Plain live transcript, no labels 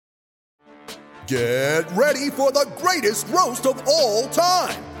Get ready for the greatest roast of all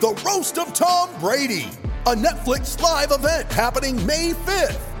time, the Roast of Tom Brady, a Netflix live event happening May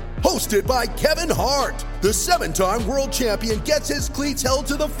 5th. Hosted by Kevin Hart, the 7-time world champion gets his cleats held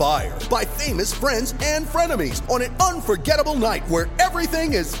to the fire by famous friends and frenemies on an unforgettable night where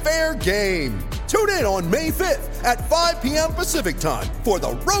everything is fair game. Tune in on May 5th at 5 p.m. Pacific time for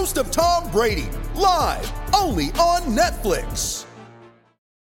the Roast of Tom Brady, live only on Netflix.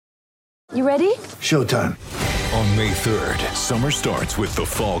 You ready? Showtime. On May 3rd, summer starts with The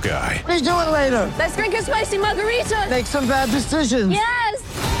Fall Guy. Let's do it later. Let's drink a spicy margarita. Make some bad decisions. Yes!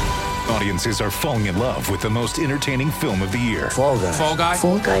 Audiences are falling in love with the most entertaining film of the year. Fall Guy. Fall Guy?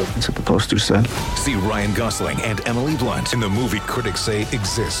 Fall guy. That's what the poster said. See Ryan Gosling and Emily Blunt in the movie critics say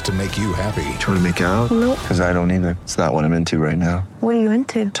exists to make you happy. Trying to make it out? Nope. Because I don't either. It's not what I'm into right now. What are you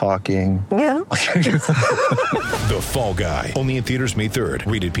into? Talking. Yeah. The Fall Guy. Only in theaters May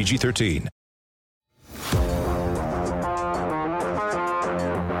 3rd. Rated PG-13.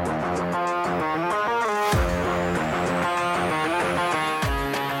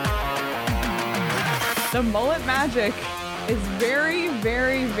 The mullet magic is very,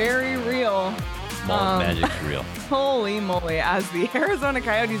 very, very real. Mullet magic's real. Holy moly, as the Arizona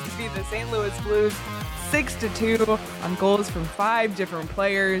Coyotes defeat the St. Louis Blues 6-2 on goals from 5 different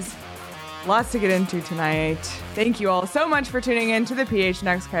players. Lots to get into tonight. Thank you all so much for tuning in to the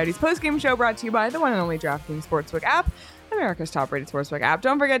PHNX Coyotes postgame show, brought to you by the one and only DraftKings Sportsbook app, America's top-rated sportsbook app.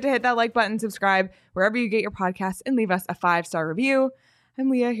 Don't forget to hit that like button, subscribe wherever you get your podcasts, and leave us a 5-star review. I'm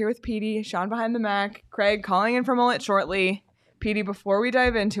Leah here with Petey, Sean behind the Mac, Craig calling in from Mullet shortly. Petey, before we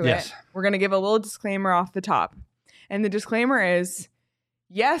dive into it, we're going to give a little disclaimer off the top. And the disclaimer is,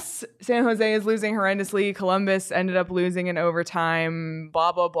 yes, San Jose is losing horrendously. Columbus ended up losing in overtime,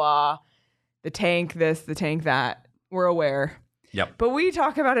 blah, blah, blah. The tank this, the tank that. We're aware. Yep. But we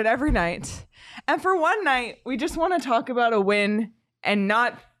talk about it every night. And for one night, we just want to talk about a win and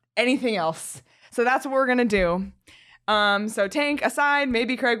not anything else. So that's what we're going to do. So tank aside,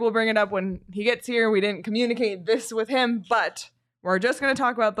 maybe Craig will bring it up when he gets here. We didn't communicate this with him, but we're just going to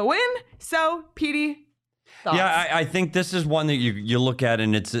talk about the win. So, Petey, thoughts? Yeah, I think this is one that you look at,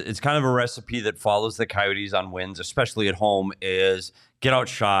 and it's kind of a recipe that follows the Coyotes on wins, especially at home, is get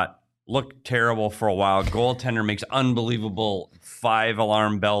outshot, look terrible for a while. Goaltender makes unbelievable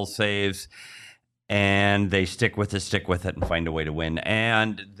 5-alarm bell saves, and they stick with it and find a way to win.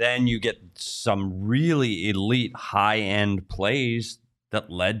 And then you get some really elite high-end plays that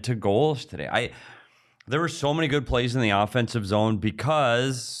led to goals today. There were so many good plays in the offensive zone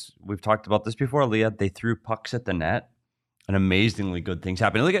because we've talked about this before, Leah. They threw pucks at the net, and amazingly good things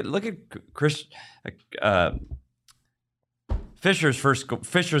happened. Look at Chris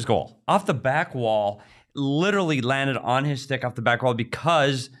Fisher's goal off the back wall. Literally landed on his stick off the back wall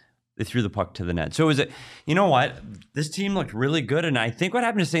because they threw the puck to the net. So you know what? This team looked really good. And I think what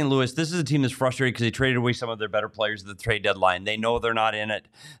happened to St. Louis, this is a team that's frustrated because they traded away some of their better players at the trade deadline. They know they're not in it.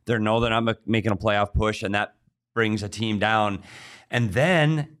 They know they're not making a playoff push, and that brings a team down. And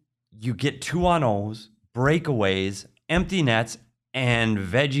then you get 2-on-0s, breakaways, empty nets, and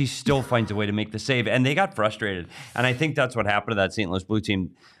Veggie still finds a way to make the save. And they got frustrated. And I think that's what happened to that St. Louis Blue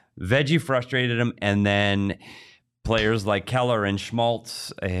team. Veggie frustrated them, and then players like Keller and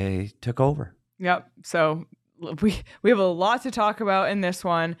Schmaltz took over. Yep. So we have a lot to talk about in this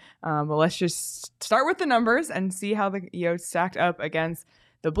one, but let's just start with the numbers and see how the Yotes stacked up against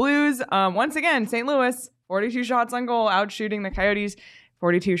the Blues. Once again, St. Louis, 42 shots on goal, outshooting the Coyotes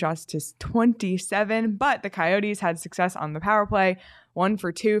 42 shots to 27, but the Coyotes had success on the power play, 1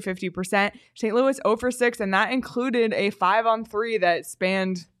 for 2, 50%. St. Louis 0 for 6, and that included a 5-on-3 that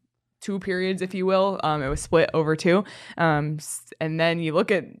spanned 2 periods, if you will. It was split over 2. And then you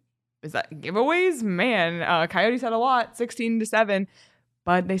look at, is that giveaways? Man, Coyotes had a lot, 16-7,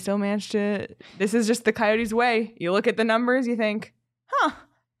 but they still managed to, this is just the Coyotes way. You look at the numbers, you think,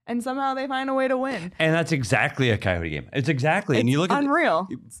 and somehow they find a way to win. And that's exactly a Coyote game. It's exactly. And you look at unreal.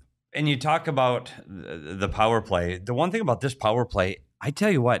 And you talk about the power play. The one thing about this power play, I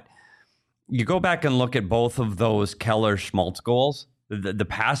tell you what, you go back and look at both of those Keller-Schmaltz goals, the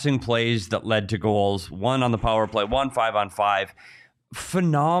passing plays that led to goals, one on the power play, 1 5-on-5.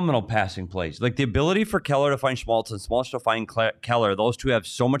 Phenomenal passing plays. Like the ability for Keller to find Schmaltz and Schmaltz to find Keller, those two have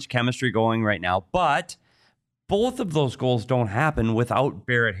so much chemistry going right now. But both of those goals don't happen without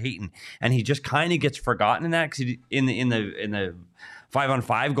Barrett Hayton. And he just kind of gets forgotten in that because in the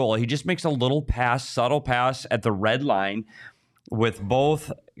 5-on-5 goal, he just makes a little pass, subtle pass at the red line with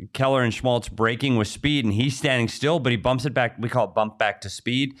both Keller and Schmaltz breaking with speed, and he's standing still, but he bumps it back. We call it bump back to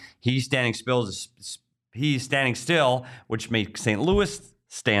speed. He's standing still, which makes St. Louis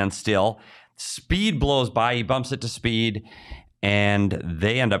stand still. Speed blows by. He bumps it to Speed, and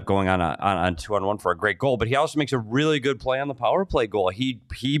they end up going on a 2-on-1 for a great goal. But he also makes a really good play on the power play goal.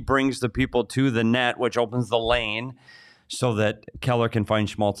 He brings the people to the net, which opens the lane so that Keller can find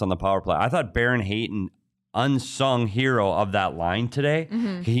Schmaltz on the power play. I thought Baron Hayton, unsung hero of that line today,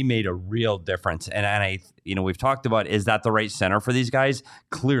 he made a real difference. And I, we've talked about, is that the right center for these guys?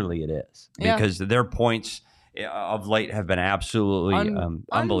 Clearly it is, because their points of late have been absolutely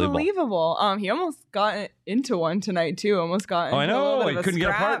unbelievable. He almost got into one tonight too. Almost got into I know. He couldn't scrap. Get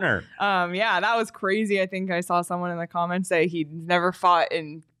a partner. That was crazy. I think I saw someone in the comments say he'd never fought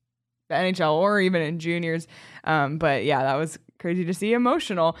in the NHL or even in juniors. But yeah, that was crazy to see.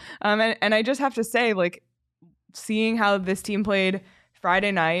 Emotional. And I just have to say, like, seeing how this team played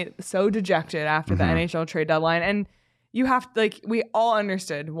Friday night, so dejected after the NHL trade deadline, and you have to, like, we all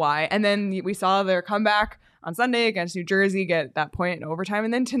understood why. And then we saw their comeback on Sunday against New Jersey, get that point in overtime,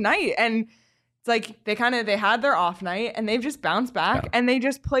 and then tonight, and it's like they had their off night and they've just bounced back and they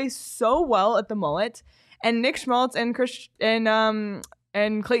just play so well at the mullet. And Nick Schmaltz and Clayton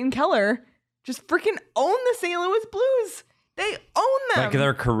Keller just freaking own the St. Louis Blues. They own them. Like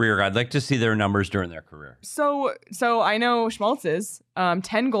their career. I'd like to see their numbers during their career. So I know Schmaltz's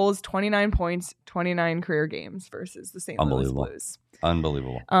 10 goals, 29 points, 29 career games versus the St. Louis Blues.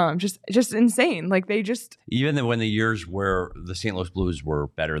 Unbelievable. Just insane. Like they just, even when the years where the St. Louis Blues were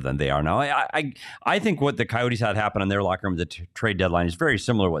better than they are now. I think what the Coyotes had happen in their locker room at the trade deadline is very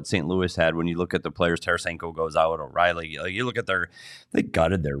similar to what St. Louis had when you look at the players. Tarasenko goes out, O'Reilly. You look at they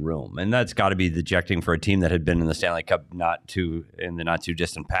gutted their room, and that's got to be dejecting for a team that had been in the Stanley Cup in the not too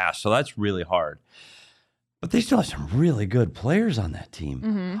distant past. So that's really hard. But they still have some really good players on that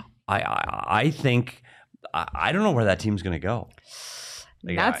team. I think I don't know where that team's going to go.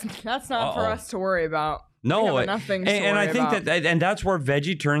 Like, that's not for us to worry about. No, nothing. And I think and that's where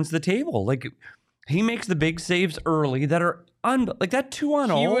Veggie turns the table. Like he makes the big saves early that are like that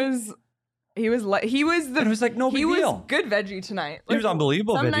 2-on-0. He was it was like no big deal. He was good Veggie tonight. He was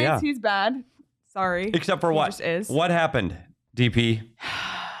unbelievable. Some nights he's bad. Sorry. Except for what? Just is. What happened, DP?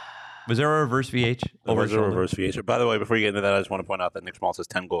 Was there a reverse VH? There was a reverse VH. By the way, before you get into that, I just want to point out that Nick Schmaltz has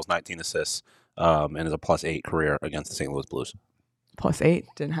 10 goals, 19 assists, and is a +8 career against the St. Louis Blues. +8.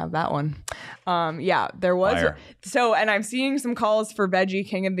 Didn't have that one. There was. Fire. So, and I'm seeing some calls for Veggie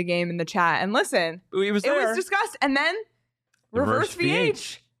King of the Game in the chat. And listen, it was discussed. And then reverse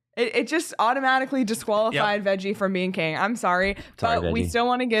VH. It just automatically disqualified Veggie from being king. I'm sorry, but Veggie. We still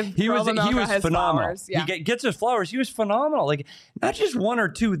want to give he was his phenomenal. Flowers. Yeah. He gets his flowers. He was phenomenal. Like not just one or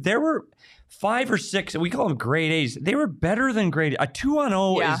two. There were 5 or 6. We call them grade A's. They were better than grade A.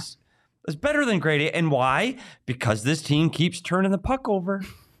 2-on-0 is better than grade A. And why? Because this team keeps turning the puck over.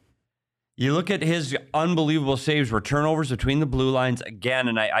 You look at his unbelievable saves, were turnovers between the blue lines again,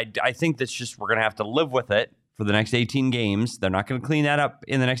 and I think that's just we're gonna have to live with it for the next 18 games. They're not going to clean that up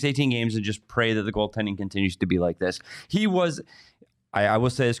in the next 18 games and just pray that the goaltending continues to be like this. He was, I will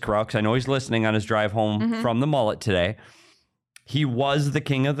say this, Corral, because I know he's listening on his drive home from the mullet today. He was the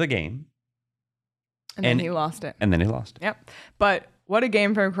king of the game. And then he lost it. And then he lost it. Yep. But what a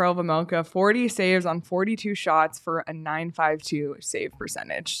game from Karel Vejmelka. 40 saves on 42 shots for a .952 save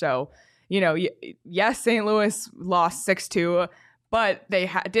percentage. So, yes, St. Louis lost 6-2, but they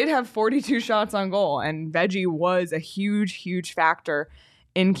did have 42 shots on goal, and Veggie was a huge, huge factor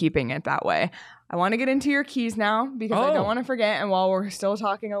in keeping it that way. I want to get into your keys now because I don't want to forget. And while we're still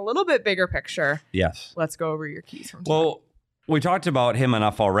talking a little bit bigger picture, yes, let's go over your keys from tonight. Well, we talked about him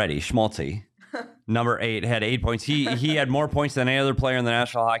enough already. Schmaltzy, number 8, had 8 points. He had more points than any other player in the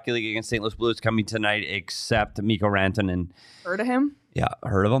National Hockey League against St. Louis Blues coming tonight, except Mikko Rantanen. Heard of him? Yeah,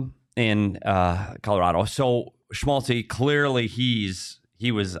 heard of him in Colorado. So Schmaltzy, clearly he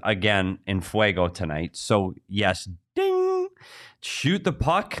was again in fuego tonight. So yes, ding, shoot the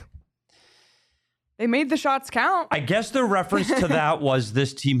puck. They made the shots count. I guess the reference to that was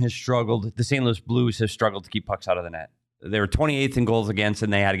this team has struggled. The St. Louis Blues have struggled to keep pucks out of the net. They were 28th in goals against,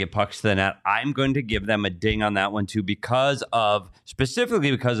 and they had to get pucks to the net. I'm going to give them a ding on that one too,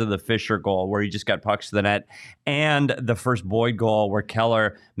 specifically because of the Fisher goal where he just got pucks to the net, and the first Boyd goal where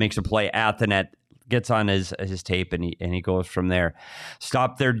Keller makes a play at the net, gets on his tape, and he goes from there.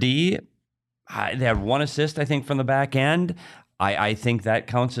 Stop their D. They had 1 assist, I think, from the back end. I think that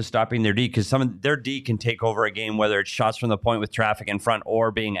counts as stopping their D because some of their D can take over a game, whether it's shots from the point with traffic in front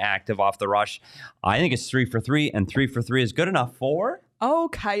or being active off the rush. I think it's 3 for 3, and 3 for 3 is good enough for...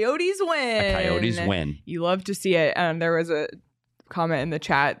 Coyotes win. A Coyotes win. You love to see it. There was a comment in the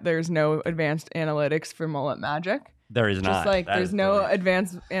chat. There's no advanced analytics for Mullet Magic. There is not. Just like there's no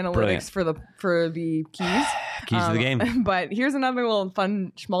advanced analytics for the keys. Keys to the game. But here's another little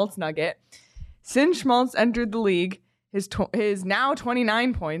fun Schmaltz nugget. Since Schmaltz entered the league, his now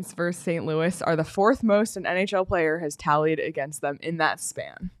 29 points versus St. Louis are the fourth most an NHL player has tallied against them in that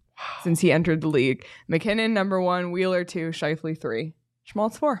span since he entered the league. McKinnon, number 1, Wheeler 2, Scheifele 3,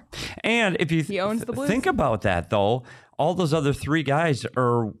 Schmaltz 4. And if you He owns the Blues. think about that, though, all those other 3 guys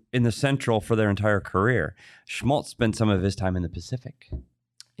are in the Central for their entire career. Schmaltz spent some of his time in the Pacific.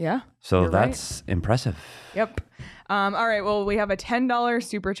 Yeah. So you're that's impressive. Yep. All right. Well, we have a $10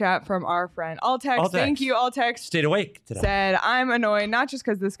 super chat from our friend Altex. Thank you, Altex. Stayed awake today. Said, I'm annoyed, not just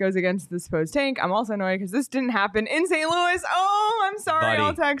because this goes against the supposed tank. I'm also annoyed because this didn't happen in St. Louis. Oh, I'm sorry,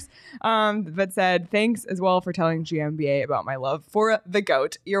 Buddy. Altex. But said, thanks as well for telling GMBA about my love for the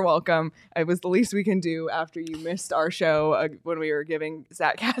GOAT. You're welcome. It was the least we can do after you missed our show when we were giving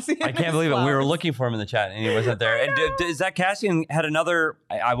Zach Cassian. I can't believe it. We were looking for him in the chat, and he wasn't there. And Zach Cassian had another,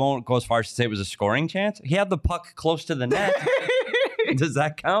 I won't go as far as to say it was a scoring chance. He had the puck close to the net. Does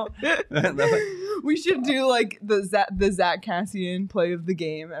that count? We should do like the Zach Cassian play of the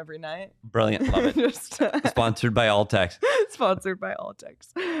game every night. Brilliant. Love it. Just Sponsored by Altex. sponsored by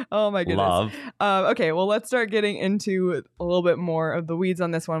Altex. Oh my goodness. Love. Okay, well, let's start getting into a little bit more of the weeds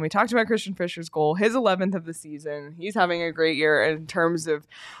on this one. We talked about Christian Fischer's goal, his 11th of the season. He's having a great year in terms of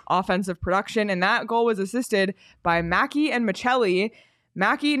offensive production, and that goal was assisted by Mackey and Michelli.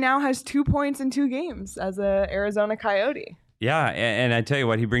 Mackey now has 2 points in 2 games as a Arizona Coyote. Yeah, and I tell you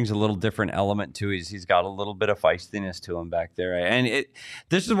what, he brings a little different element to it. He's got a little bit of feistiness to him back there. And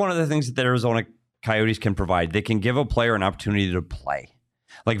this is one of the things that the Arizona Coyotes can provide. They can give a player an opportunity to play.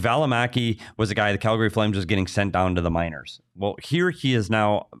 Like Valimaki was a guy the Calgary Flames was getting sent down to the minors. Well, here he is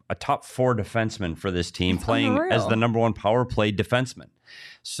now a top 4 defenseman for this team, playing as the number 1 power play defenseman.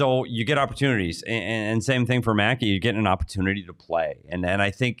 So you get opportunities, and same thing for Mackey. You're getting an opportunity to play, and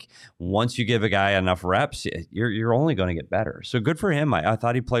I think once you give a guy enough reps, you're only going to get better. So good for him. I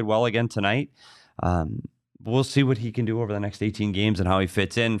thought he played well again tonight. We'll see what he can do over the next 18 games and how he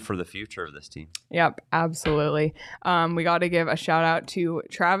fits in for the future of this team. Yep, absolutely. We got to give a shout out to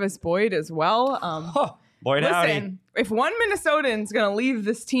Travis Boyd as well. Boyd, howdy. Listen, if one Minnesotan's going to leave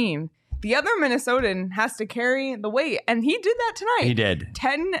this team, the other Minnesotan has to carry the weight, and he did that tonight. He did.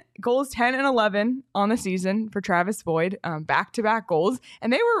 10 goals, 10 and 11 on the season for Travis Boyd, back-to-back goals,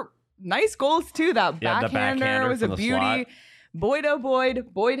 and they were nice goals too. That backhander was a beauty. Slot. Boyd, oh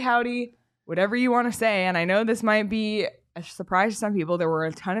Boyd, Boyd howdy, whatever you want to say. And I know this might be a surprise to some people. There were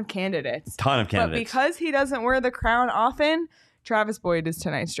a ton of candidates. But because he doesn't wear the crown often, Travis Boyd is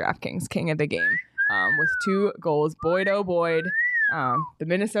tonight's DraftKings King of the Game with 2 goals. Boyd, oh Boyd. The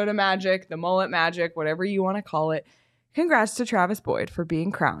Minnesota Magic, the Mullet Magic, whatever you want to call it. Congrats to Travis Boyd for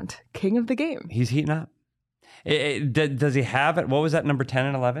being crowned King of the Game. He's heating up. Does he have it? What was that, number 10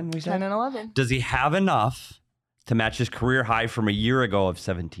 and 11 we said? 10 and 11. Does he have enough to match his career high from a year ago of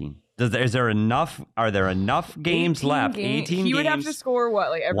 17? Is there enough? Are there enough games left? 18 games. He would have to score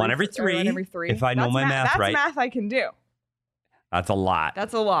what, like one every three? If I know my math right. That's math I can do. That's a lot.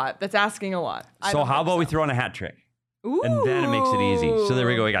 That's a lot. That's asking a lot. So how about we throw in a hat trick? Ooh. And then it makes it easy. So there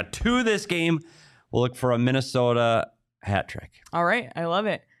we go. We got 2 this game. We'll look for a Minnesota hat trick. All right. I love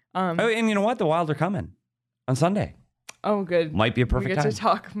it. And you know what? The Wild are coming on Sunday. Oh, good. Might be a perfect time. We get to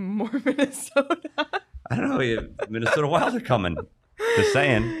talk more Minnesota. I don't know. Minnesota Wild are coming. Just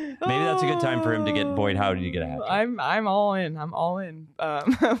saying. Maybe that's a good time for him to get Boyd Howdy to get a hat trick. I'm all in. I'm all in.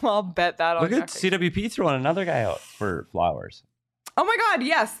 I'll bet that on. Look at CWP throwing another guy out for Flowers. Oh my God.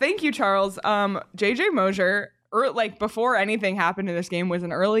 Yes. Thank you, Charles. JJ Mosier, before anything happened in this game, was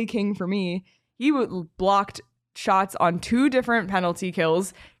an early king for me. He blocked shots on 2 different penalty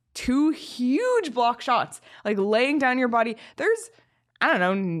kills, 2 huge block shots, like laying down your body. There's, I don't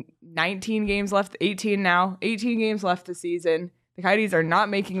know, 19 games left, 18 now, 18 games left this season. The Coyotes are not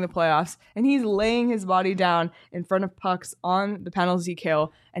making the playoffs, and he's laying his body down in front of pucks on the penalty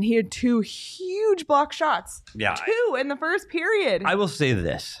kill, and he had 2 huge block shots. Yeah. 2 in the first period. I will say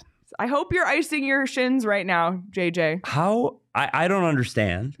this. I hope you're icing your shins right now, JJ. How? I don't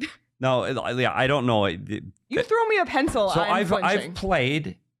understand. No, I don't know. You throw me a pencil. So I've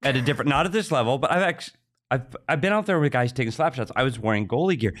played at a different, not at this level, but I've been out there with guys taking slap shots. I was wearing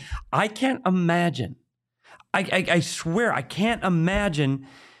goalie gear. I can't imagine. I swear I can't imagine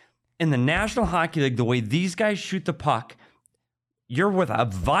in the National Hockey League the way these guys shoot the puck. You're with a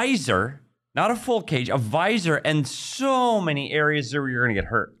visor, not a full cage, a visor, and so many areas where you're going to get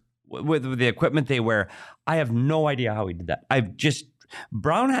hurt with the equipment they wear. I have no idea how he did that.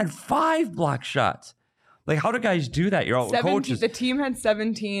 Brown had 5 block shots. Like, how do guys do that? You're all coaches. The team had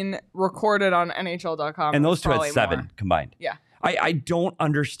 17 recorded on NHL.com. And those 2 had 7 combined. Yeah. I don't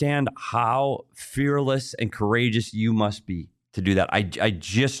understand how fearless and courageous you must be. to do that. I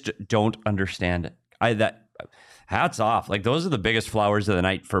just don't understand it. Hats off. Like, those are the biggest flowers of the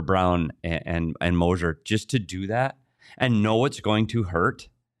night for Brown and Moser, just to do that and know it's going to hurt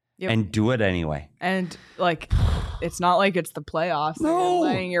and do it anyway. And like, it's not like it's the playoffs. No.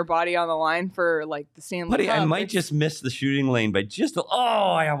 You're laying your body on the line for like the Stanley Cup. I might just miss the shooting lane, but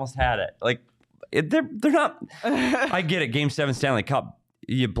I almost had it. Like, they're not. I get it. Game 7 Stanley Cup,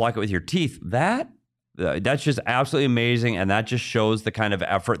 you block it with your teeth. That's just absolutely amazing, and that just shows the kind of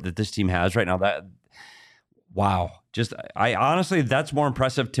effort that this team has right now. Wow. I honestly, that's more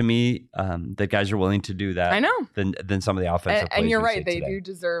impressive to me that guys are willing to do that. I know. Than some of the offensive plays. And you're right. They do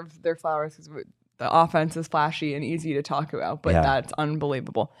deserve their flowers because the offense is flashy and easy to talk about, but that's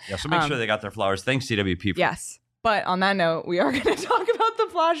unbelievable. Yeah, so make sure they got their flowers. Thanks, CWP. Yes. But on that note, we are going to talk about the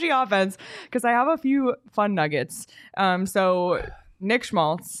flashy offense because I have a few fun nuggets. So Nick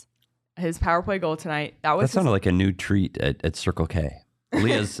Schmaltz, his power play goal tonight. That sounded like a new treat at Circle K.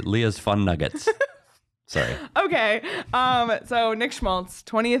 Leah's fun nuggets. Sorry. Okay. So Nick Schmaltz,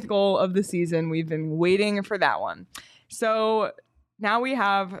 20th goal of the season. We've been waiting for that one. So now we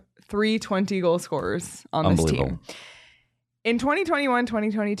have 3 20-goal scorers on this team. In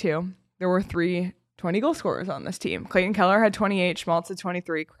 2021-2022, there were 3 20-goal scorers on this team. Clayton Keller had 28, Schmaltz had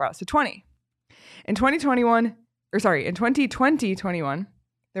 23, Krause had 20. In 2020-21,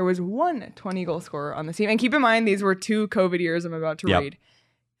 there was 1 20-goal scorer on the team. And keep in mind, these were 2 COVID years I'm about to read.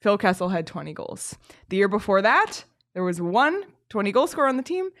 Phil Kessel had 20 goals. The year before that, there was 1 20-goal scorer on the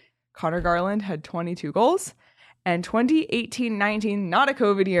team. Connor Garland had 22 goals. And 2018-19, not a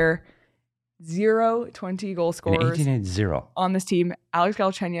COVID year, 0 20-goal scorers 0 on this team. Alex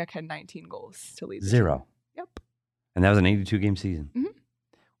Galchenyuk had 19 goals to lead the 0. Team. Yep. And that was an 82-game season. Mm-hmm.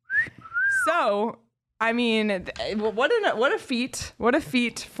 So, I mean, what a feat. What a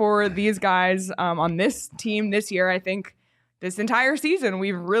feat for these guys on this team this year. I think this entire season,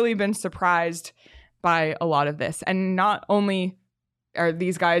 we've really been surprised by a lot of this. And not only are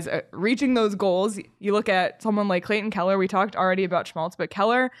these guys reaching those goals, you look at someone like Clayton Keller. We talked already about Schmaltz, but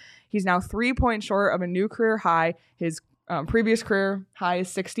Keller, he's now 3 points short of a new career high. His previous career high is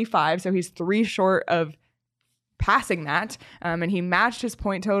 65, so he's 3 short of passing that. And he matched his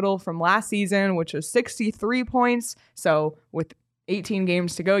point total from last season, which was 63 points. So with 18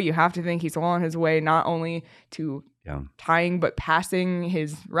 games to go, you have to think he's well on his way not only to tying, but passing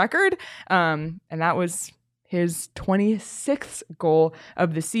his record. And that was his 26th goal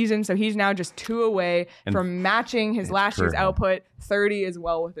of the season. So he's now just 2 away from matching his last year's output. 30 is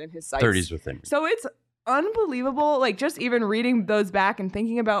well within his sights. 30 is within. So it's unbelievable. Like, just even reading those back and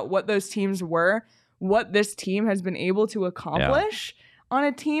thinking about what those teams were, what this team has been able to accomplish on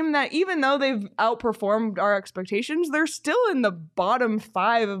a team that, even though they've outperformed our expectations, they're still in the bottom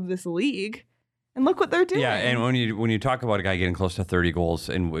 5 of this league. And look what they're doing. Yeah, and when you talk about a guy getting close to 30 goals,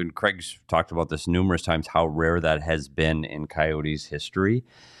 and when Craig's talked about this numerous times, how rare that has been in Coyotes history,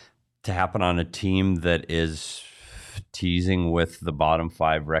 to happen on a team that is teasing with the bottom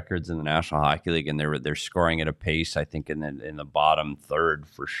 5 records in the National Hockey League, and they're scoring at a pace, I think, in the bottom third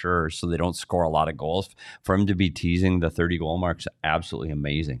for sure. So they don't score a lot of goals. For him to be teasing the 30 goal mark is absolutely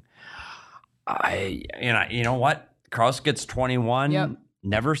amazing. You know what? Krause gets 21. Yep.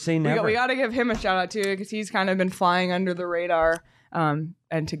 Never say never. We got to give him a shout out too, because he's kind of been flying under the radar. And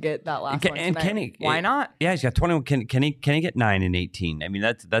to get that last one tonight, can he, why not? Yeah, he's got 21. Can he get 9 and 18? I mean,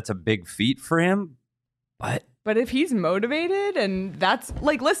 that's a big feat for him. But if he's motivated, and that's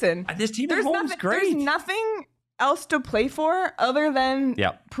like, listen, this team at home is great. There's nothing else to play for other than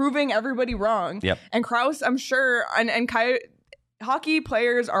proving everybody wrong. Yep. And Krause, I'm sure, and hockey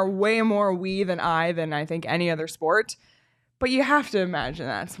players are way more we than I think any other sport. But you have to imagine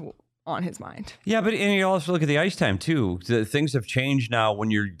that's on his mind. Yeah, and you also look at the ice time too. Things have changed now when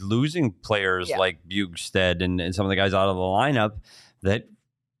you're losing players like Bjugstad and some of the guys out of the lineup. That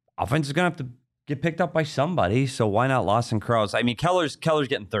offense is going to have to get picked up by somebody. So why not Lawson Krause? I mean, Keller's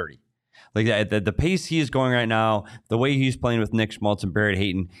getting 30. Like the pace he is going right now, the way he's playing with Nick Schmaltz and Barrett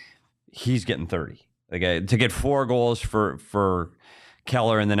Hayton, he's getting 30. Like to get 4 goals for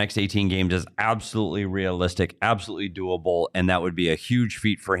Keller in the next 18 games is absolutely realistic, absolutely doable, and that would be a huge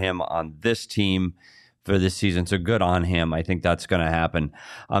feat for him on this team for this season. So good on him. I think that's going to happen.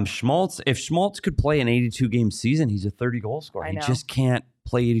 Schmaltz, if Schmaltz could play an 82-game season, he's a 30-goal scorer. He just can't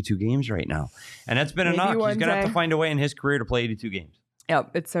play 82 games right now, and that's been enough. He's going to have to find a way in his career to play 82 games.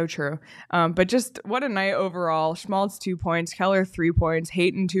 Yep, it's so true. But just what a night overall. Schmaltz 2 points, Keller 3 points,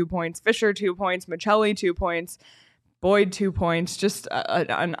 Hayton 2 points, Fisher 2 points, Michelli 2 points. Boyd 2 points, just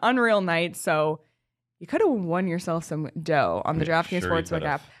an unreal night. So you could have won yourself some dough on the DraftKings Sportsbook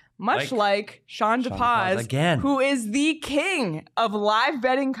app. much like Sean DePaz again, who is the king of live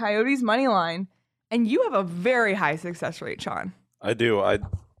betting Coyotes money line. And you have a very high success rate, Sean. I do. I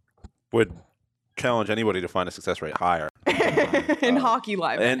would challenge anybody to find a success rate higher. In hockey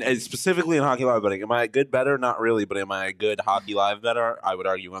live betting. And specifically in hockey live betting. Am I a good bettor? Not really, but am I a good hockey live bettor? I would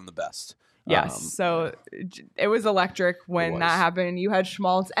argue I'm the best. Yes. So it was electric when that happened. You had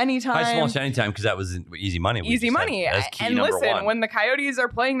Schmaltz anytime. I Schmaltz anytime because that was easy money. Easy money. That's key and number listen, one. when the Coyotes are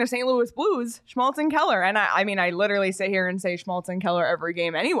playing the St. Louis Blues, Schmaltz and Keller, and I mean, I literally sit here and say Schmaltz and Keller every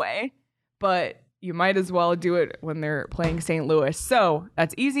game anyway, but you might as well do it when they're playing St. Louis. So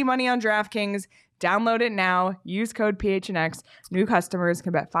that's easy money on DraftKings. Download it now. Use code PHNX. New customers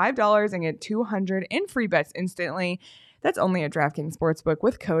can bet $5 and get $200 in free bets instantly. That's only at DraftKings Sportsbook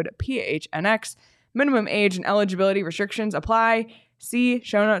with code PHNX. Minimum age and eligibility restrictions apply. See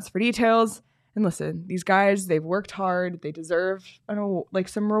show notes for details. And listen, these guys, they've worked hard. They deserve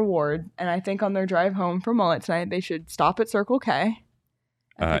some reward. And I think on their drive home from Mullet tonight, they should stop at Circle K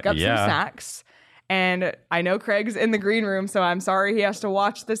and pick up some snacks. And I know Craig's in the green room, so I'm sorry he has to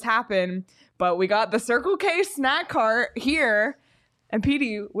watch this happen. But we got the Circle K snack cart here. And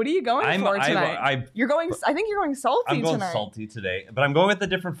Petey, what are you going for tonight? I think you're going salty tonight. I'm going salty today, but I'm going with a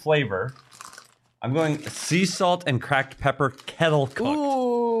different flavor. I'm going sea salt and cracked pepper kettle cooked.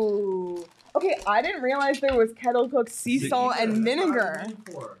 Ooh. Okay, I didn't realize there was kettle cooked sea salt and vinegar. I'm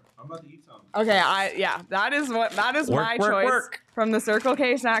about to eat some. Okay, that is my choice from the Circle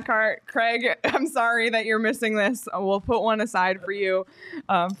K snack cart. Craig, I'm sorry that you're missing this. We'll put one aside for you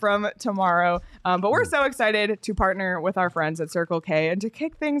from tomorrow. But we're so excited to partner with our friends at Circle K. And to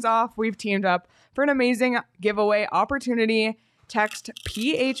kick things off, we've teamed up for an amazing giveaway opportunity. Text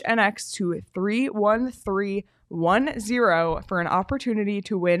PHNX to 31310 for an opportunity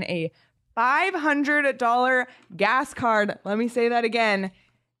to win a $500 gas card. Let me say that again.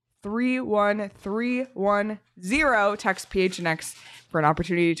 31310. Text PHNX for an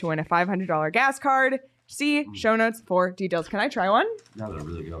opportunity to win a $500 gas card. See show notes for details. Can I try one? No, they're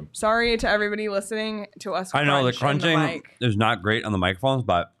really good. Sorry to everybody listening to us. I know the crunching is not great on the microphones,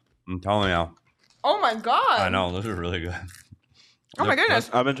 but I'm telling you. Oh my God. I know, those are really good. Oh my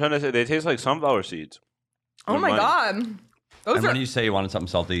goodness. I've been trying to say they taste like sunflower seeds. Oh my God. And when you say you wanted something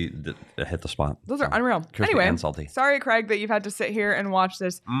salty, that hit the spot. Those are unreal. Crispy anyway, and salty. Sorry, Craig, that you've had to sit here and watch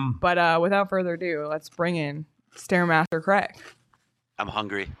this. But without further ado, let's bring in Stairmaster Craig. I'm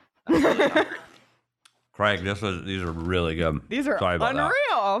hungry. I'm really hungry. Craig, these are really good. These are Sorry about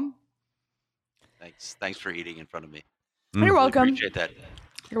unreal. that. Thanks for eating in front of me. You're welcome. Appreciate that.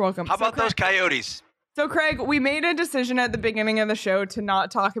 You're welcome. How about those Coyotes? So, Craig, we made a decision at the beginning of the show to not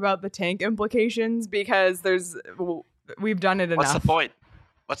talk about the tank implications because we've done it enough. What's the point?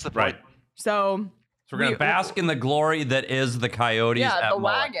 Right. So we're going to bask in the glory that is the Coyotes. Yeah, the Mullet.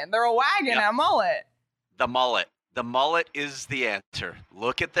 wagon. They're a wagon at Mullet. The Mullet. The Mullet is the answer.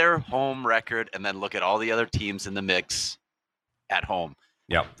 Look at their home record and then look at all the other teams in the mix at home.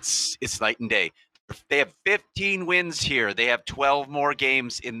 Yep. It's night and day. They have 15 wins here. They have 12 more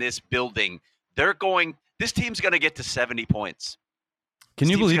games in this building. This team's going to get to 70 points. Can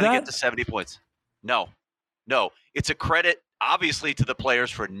you believe that? Get to 70 points. No. It's a credit, obviously, to the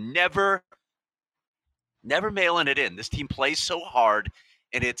players for never mailing it in. This team plays so hard,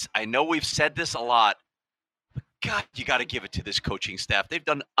 and I know we've said this a lot, but God, you got to give it to this coaching staff. They've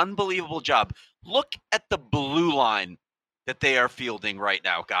done an unbelievable job. Look at the blue line that they are fielding right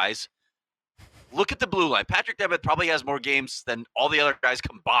now, guys. Look at the blue line. Patrick Nemeth probably has more games than all the other guys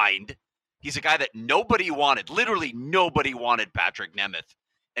combined. He's a guy that nobody wanted. Literally nobody wanted Patrick Nemeth.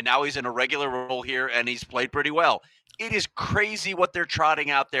 And now he's in a regular role here, and he's played pretty well. It is crazy what they're trotting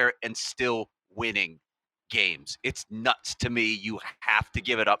out there and still winning games. It's nuts to me. You have to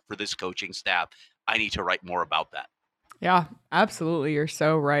give it up for this coaching staff. I need to write more about that. Yeah, absolutely. You're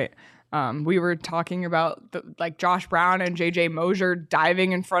so right. We were talking about Josh Brown and JJ Mosier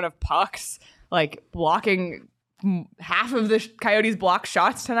diving in front of pucks, blocking half of the Coyotes' block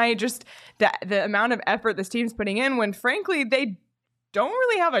shots tonight. Just the amount of effort this team's putting in when, frankly, they don't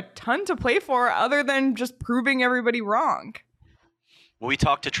really have a ton to play for other than just proving everybody wrong. Well, we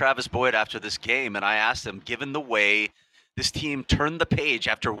talked to Travis Boyd after this game, and I asked him, given the way this team turned the page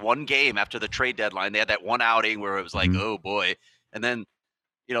after one game, after the trade deadline, they had that one outing where it was like, oh boy. And then,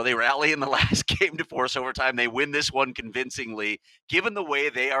 they rally in the last game to force overtime. They win this one convincingly. Given the way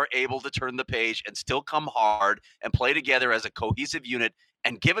they are able to turn the page and still come hard and play together as a cohesive unit,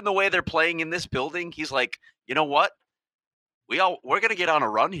 and given the way they're playing in this building, he's like, you know what? We're going to get on a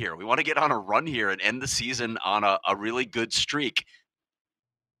run here. We want to get on a run here and end the season on a really good streak.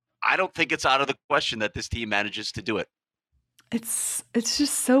 I don't think it's out of the question that this team manages to do it. It's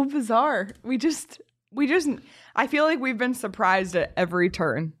just so bizarre. We just I feel like we've been surprised at every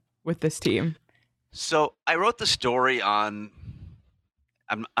turn with this team. So I wrote the story on.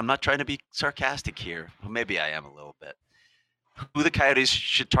 I'm not trying to be sarcastic here. Well, maybe I am a little bit. Who the Coyotes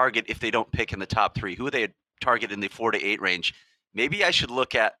should target if they don't pick in the top 3? Who they target in the 4 to 8 range? Maybe I should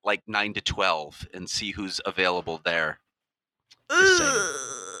look at like 9 to 12 and see who's available there.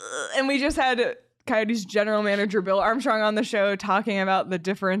 And we just had Coyotes general manager Bill Armstrong on the show talking about the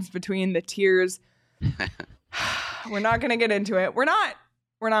difference between the tiers. We're not going to get into it. We're not.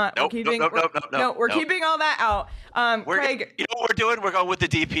 Nope, We're keeping all that out. Craig, you know what we're doing? We're going with the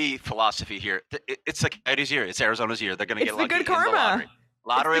DP philosophy here. It's the Coyotes' year. It's Arizona's year. They're going to get lucky in the lottery.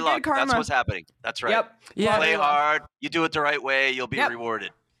 Lottery luck. That's what's happening. That's right. Yep. Yeah. Play hard. You do it the right way. You'll be rewarded.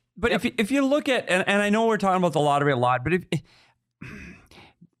 But if you look at, and I know we're talking about the lottery a lot, but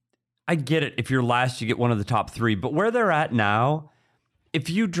I get it. If you're last, you get one of the top 3. But where they're at now, if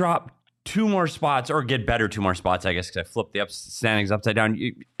you drop 2 more spots or get better 2 more spots, I guess, because I flipped the standings upside down,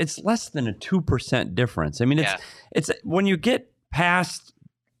 it's less than a 2% difference. I mean, it's when you get past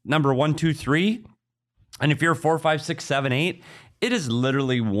number 1, 2, 3, and if you're 4, 5, 6, 7, 8, it is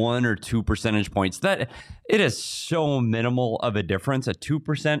literally 1 or 2 percentage points. That it is so minimal of a difference. A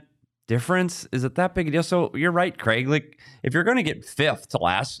 2% difference, is it that big a deal? So you're right, Craig. Like, if you're going to get 5th to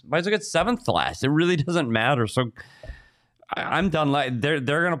last, might as well get 7th to last. It really doesn't matter. So I'm done. Like, they're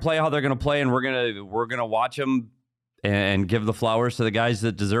going to play how they're going to play, and we're going to watch them and give the flowers to the guys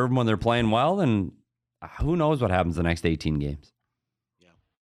that deserve them when they're playing well. And who knows what happens the next 18 games.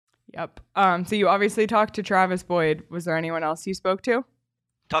 Yep. So you obviously talked to Travis Boyd. Was there anyone else you spoke to?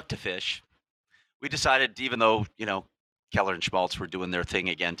 Talked to Fish. We decided, even though, Keller and Schmaltz were doing their thing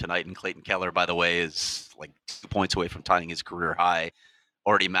again tonight, and Clayton Keller, by the way, is like 2 points away from tying his career high.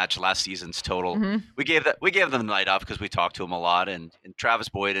 Already matched last season's total. Mm-hmm. We gave them the night off because we talked to him a lot, and Travis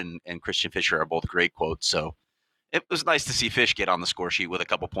Boyd and Christian Fischer are both great quotes. So it was nice to see Fish get on the score sheet with a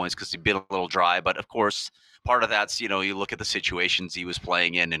couple points because he'd been a little dry. But of course, part of that's, you look at the situations he was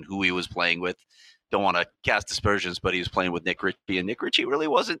playing in and who he was playing with. Don't want to cast aspersions, but he was playing with Nick Ritchie, and Nick Ritchie really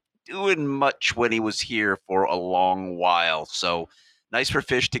wasn't doing much when he was here for a long while. So nice for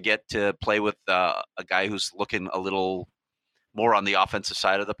Fish to get to play with a guy who's looking a little more on the offensive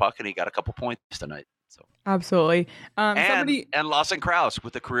side of the puck, and he got a couple points tonight. So absolutely. And Lawson Krause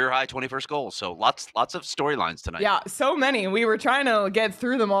with the career high 21st goal. So lots of storylines tonight. Yeah, so many. We were trying to get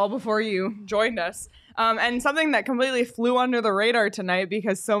through them all before you joined us. And something that completely flew under the radar tonight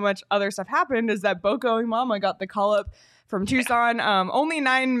because so much other stuff happened is that Boko Imama got the call up from Tucson. Only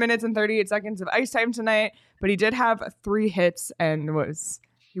 9 minutes and 38 seconds of ice time tonight, but he did have 3 hits and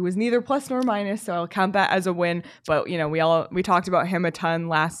he was neither plus nor minus, so I'll count that as a win. But, we talked about him a ton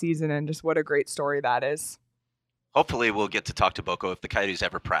last season and just what a great story that is. Hopefully we'll get to talk to Boko if the Coyotes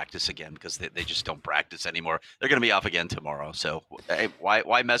ever practice again, because they just don't practice anymore. They're going to be off again tomorrow. So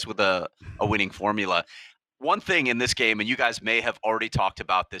why mess with a winning formula? One thing in this game, and you guys may have already talked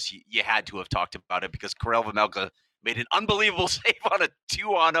about this, you had to have talked about it because Karel Vejmelka made an unbelievable save on a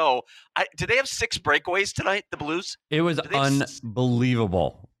 2-on-0. Did they have 6 breakaways tonight, the Blues? It was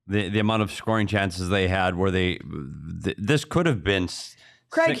unbelievable, the amount of scoring chances they had where this could have been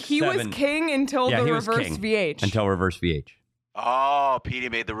Craig, 6, he 7. was king until the reverse VH. Until reverse VH. Oh, Petey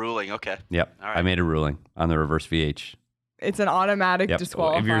made the ruling. Okay. Yep. All right. I made a ruling on the reverse VH. It's an automatic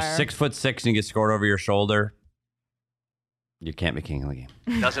disqualifier. If you're 6'6" and you get scored over your shoulder, you can't be king of the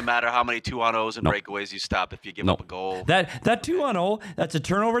game. Doesn't matter how many 2-on-0s and breakaways you stop if you give up a goal. That 2-on-0, that's a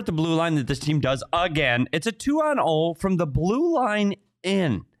turnover at the blue line that this team does again. It's a 2-on-0 from the blue line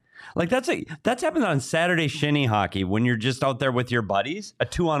in. Like that's happened on Saturday shinny hockey when you're just out there with your buddies. A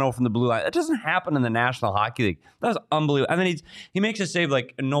 2-on-0 from the blue line. That doesn't happen in the National Hockey League. That's unbelievable. And then he makes a save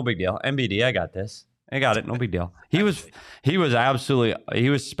like no big deal. MBD, I got this. I got it. No big deal. He was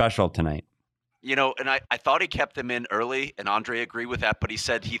special tonight. And I thought he kept them in early, and Andre agreed with that, but he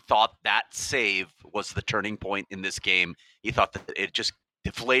said he thought that save was the turning point in this game. He thought that it just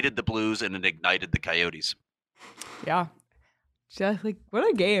deflated the Blues and it ignited the Coyotes. Yeah. Just like, what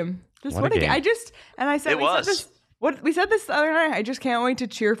a game. What a game. We said this the other night. I just can't wait to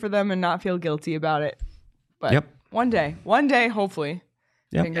cheer for them and not feel guilty about it. But one day, hopefully,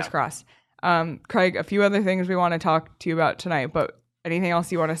 fingers crossed. Craig, a few other things we want to talk to you about tonight, but anything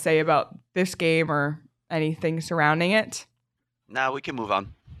else you want to say about this game or anything surrounding it? No, we can move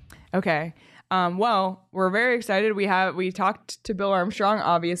on. Okay. Well, we're very excited. We talked to Bill Armstrong,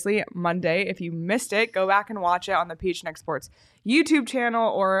 obviously, Monday. If you missed it, go back and watch it on the PHNX Sports YouTube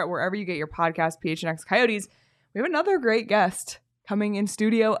channel or wherever you get your podcast, PHNX Coyotes. We have another great guest coming in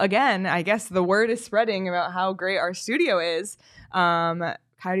studio again. I guess the word is spreading about how great our studio is.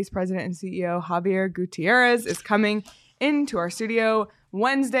 Coyotes president and CEO Javier Gutierrez is coming into our studio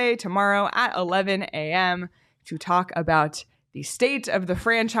Wednesday, tomorrow at 11 a.m. to talk about the state of the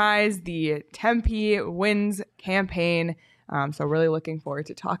franchise, the Tempe Wins campaign. So really looking forward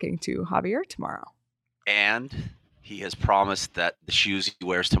to talking to Javier tomorrow. And he has promised that the shoes he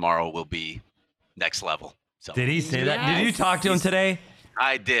wears tomorrow will be next level. So Did he say that? Did you talk to him today?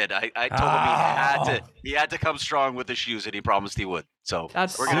 I did. I told him he had to come strong with the shoes, and he promised he would. So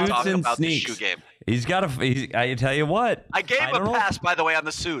we're going to talk about the shoe game. He's got I tell you what. I gave him a pass, by the way, on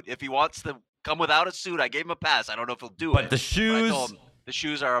the suit. If he wants to come without a suit, I gave him a pass. I don't know if he'll do it. But the shoes. But I told him the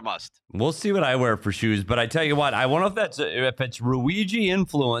shoes are a must. We'll see what I wear for shoes. But I tell you what, I wonder if it's Ruigi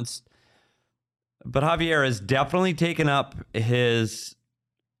influenced. But Javier has definitely taken up his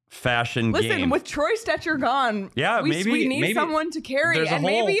fashion game. Listen, with Troy Stetcher gone, we need someone to carry, and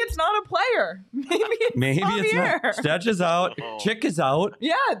maybe it's not a player. Maybe it's not. Stetch is out. Chick is out.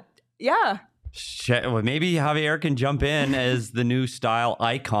 Yeah. Well, maybe Javier can jump in as the new style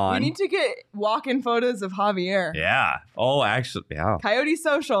icon. We need to get walk-in photos of Javier. Yeah. Oh, actually, yeah. Coyote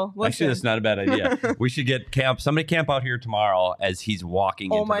Social. Listen. Actually, that's not a bad idea. We should get somebody camp out here tomorrow as he's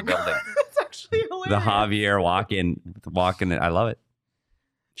walking into the building. That's actually hilarious. The Javier walking. I love it.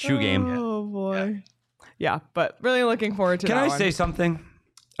 Shoe game. Oh boy. Yeah, but really looking forward to that. Can I say something?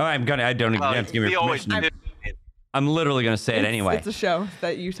 Oh, I don't even have to give me permission. I'm literally going to say it anyway. It's a show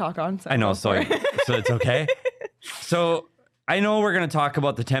that you talk on. So I know, so it's okay. So I know we're going to talk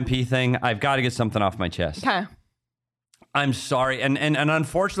about the Tempe thing. I've got to get something off my chest. Okay. I'm sorry. And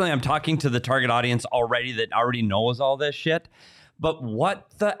unfortunately, I'm talking to the target audience already that already knows all this shit. But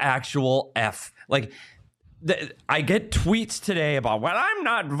what the actual F? Like, I get tweets today about, well, I'm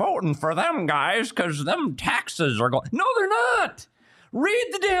not voting for them guys because them taxes are going. No, they're not. Read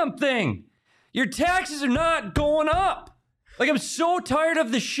the damn thing. Your taxes are not going up. Like, I'm so tired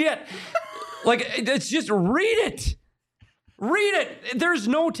of the shit. Like, it's just read it. Read it. There's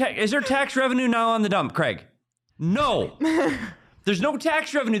no tax. Is there tax revenue now on the dump, Craig? No. There's no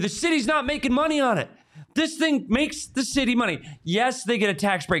tax revenue. The city's not making money on it. This thing makes the city money. Yes, they get a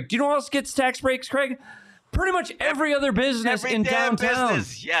tax break. Do you know who else gets tax breaks, Craig? Pretty much every other business in downtown.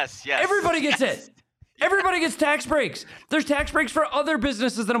 Business. Yes. Everybody gets it. Everybody gets tax breaks. There's tax breaks for other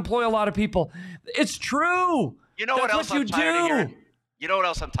businesses that employ a lot of people. It's true. You know what else I'm tired of hearing? You know what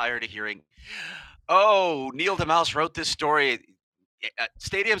else I'm tired of hearing? Oh, Neil deMause wrote this story.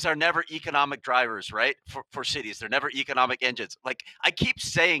 Stadiums are never economic drivers, right? For cities. They're never economic engines. Like, I keep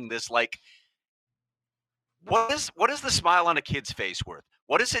saying this, like, what is the smile on a kid's face worth?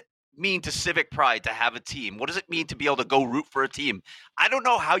 What does it mean to civic pride to have a team? What does it mean to be able to go root for a team? I don't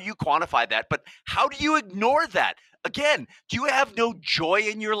know how you quantify that, but how do you ignore that? Again, do you have no joy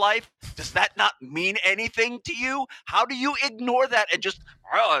in your life? Does that not mean anything to you? How do you ignore that and just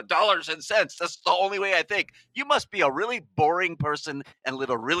dollars and cents? That's the only way I think. You must be a really boring person and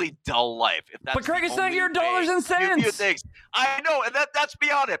live a really dull life. If that's but Craig, it's not your dollars and cents. I know, and that's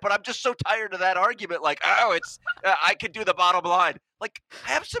beyond it. But I'm just so tired of that argument. Like, it's I could do the bottom line. Like,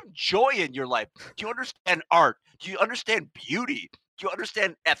 have some joy in your life. Do you understand art? Do you understand beauty? Do you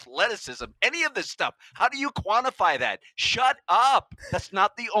understand athleticism? Any of this stuff? How do you quantify that? Shut up. That's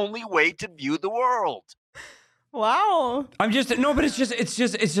not the only way to view the world. Wow. But it's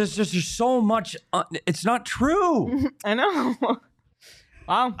just so much. It's not true. I know.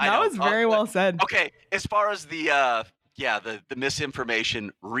 Wow. That was very well said. Okay. As far as the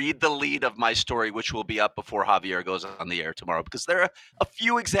misinformation, read the lead of my story, which will be up before Javier goes on the air tomorrow, because there are a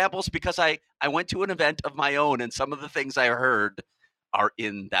few examples, because I went to an event of my own and some of the things I heard are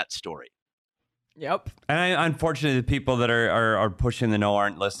in that story. Yep. And unfortunately, the people that are pushing the no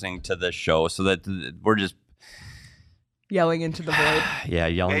aren't listening to this show, so that we're just yelling into the void. Yeah,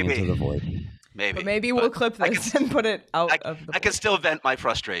 yelling into the void. Maybe we'll clip this and put it out of the void. I can still vent my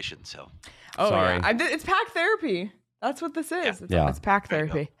frustration, so. Oh, sorry. Yeah. It's pack therapy. That's what this is. Yeah. It's pack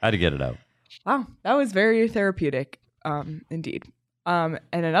therapy. I had to get it out. Wow. That was very therapeutic, indeed. And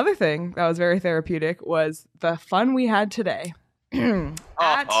another thing that was very therapeutic was the fun we had today.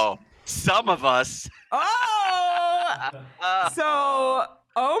 Some of us. Oh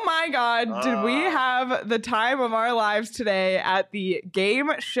my God, did we have the time of our lives today at the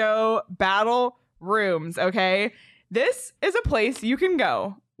Game Show Battle Rooms, okay? This is a place you can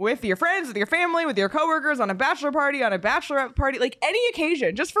go with your friends, with your family, with your coworkers, on a bachelor party, on a bachelorette party, like any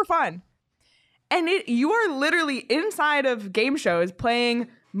occasion, just for fun. And you are literally inside of game shows playing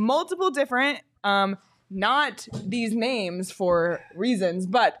multiple different, not these names for reasons,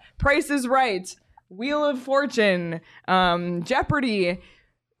 but Price is Right, Wheel of Fortune, Jeopardy,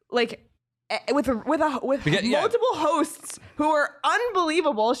 like with multiple hosts who are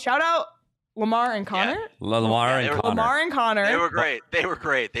unbelievable. Shout out Lamar and Connor. Lamar and Connor. They were great. They were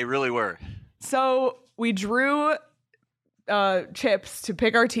great. They really were. So we drew chips to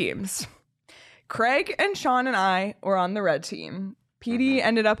pick our teams. Craig and Sean and I were on the red team. PD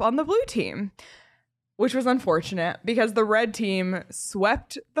ended up on the blue team, which was unfortunate because the red team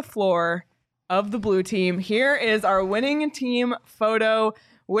swept the floor of the blue team. Here is our winning team photo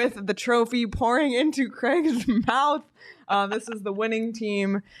with the trophy pouring into Craig's mouth. This is the winning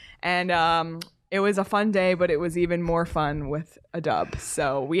team. And it was a fun day, but it was even more fun with a dub.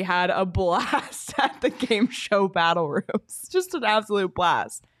 So we had a blast at the game show battle rooms. Just an absolute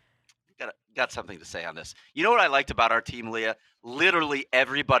blast. Got something to say on this. You know what I liked about our team, Leah? Literally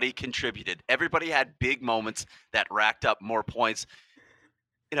everybody contributed. Everybody had big moments that racked up more points.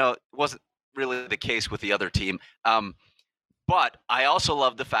 You know, it wasn't really the case with the other team. But I also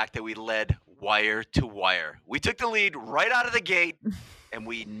love the fact that we led wire to wire. We took the lead right out of the gate, and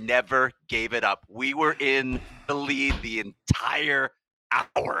we never gave it up. We were in the lead the entire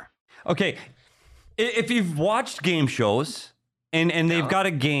hour. Okay, if you've watched game shows and they've got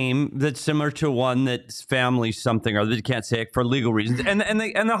a game that's similar to one that's family something or that you can't say it for legal reasons, and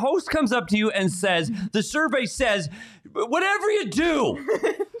the host comes up to you and says, the survey says, whatever you do,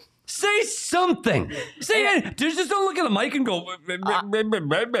 say something. Say it. Just don't look at the mic and go.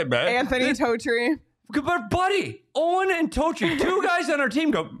 Anthony Totri. But buddy, Owen and Totri, two guys on our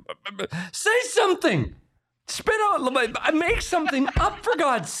team go, say something. Spit out, make something up for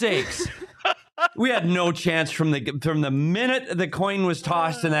God's sakes. We had no chance from the minute the coin was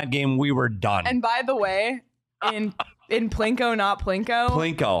tossed in that game. We were done. And by the way, in Plinko, not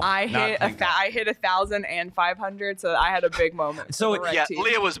Plinko, I hit 1,000 and 500, so I had a big moment. So yeah,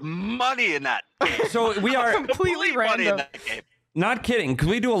 Leah was money in that game. So we are completely money in random. that game. Not kidding, because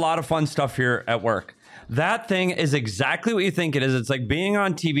we do a lot of fun stuff here at work. That thing is exactly what you think it is. It's like being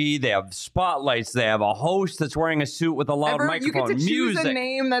on TV. They have spotlights. They have a host that's wearing a suit with a loud microphone. You get to choose music. a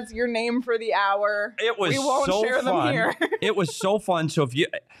name that's your name for the hour. It was we won't so share fun. them here. It was so fun. So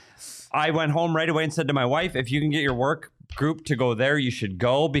I went home right away and said to my wife, if you can get your work group to go there, you should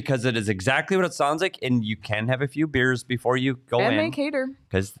go, because it is exactly what it sounds like, and you can have a few beers before you go in. And they cater.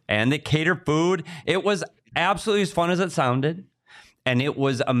 And they cater food. It was absolutely as fun as it sounded, and it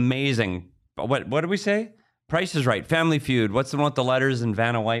was amazing. What did we say? Price is Right, Family Feud. What's the one with the letters and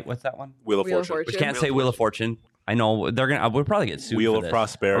Vanna White? What's that one? Wheel of Fortune. We can't say Wheel of Fortune. I know we'll probably get sued. Wheel for of this.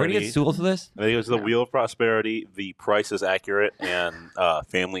 Prosperity. Are we gonna get sued for this? I think it was the Wheel of Prosperity, The Price is Accurate, and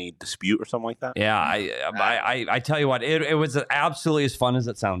Family Dispute or something like that. Yeah, I tell you what, it was absolutely as fun as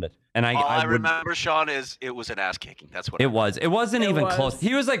it sounded. And I remember, Sean, it was an ass kicking. That's what it was. It wasn't even close.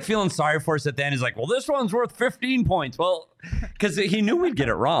 He was like feeling sorry for us at the end. He's like, well, this one's worth 15 points. Well, because he knew we'd get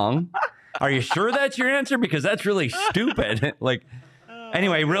it wrong. Are you sure that's your answer? Because that's really stupid. Like,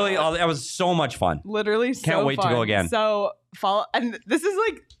 anyway, really, that was so much fun. Literally, so can't wait fun. to go again. So follow, and this is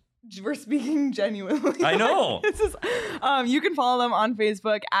like we're speaking genuinely. I know. This is, you can follow them on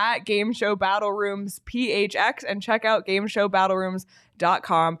Facebook at Game Show Battle Rooms PHX and check out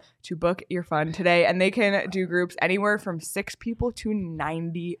GameShowBattleRooms.com to book your fun today. And they can do groups anywhere from 6 people to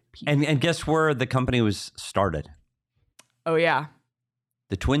 90 people. And guess where the company was started? Oh yeah.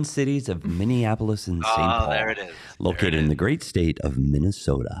 The Twin Cities of Minneapolis and St. Paul. There it is. Located in the great state of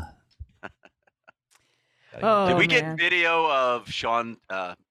Minnesota. Did we get video of Sean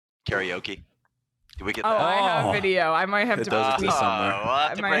karaoke? Did we get that? I have video. I might have to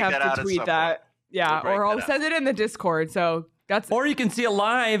tweet that. Yeah, or I'll send it in the Discord. So or you can see it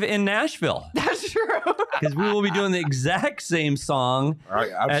live in Nashville. That's true. Because we will be doing the exact same song.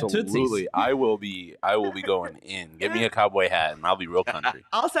 Absolutely. I will be going in. Give me a cowboy hat and I'll be real country.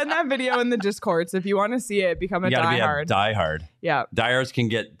 I'll send that video in the Discord. So if you want to see it, become a diehard. Diehard. Yeah. Diehards can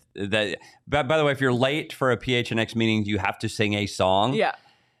get that. By the way, if you're late for a PHNX meeting, you have to sing a song. Yeah.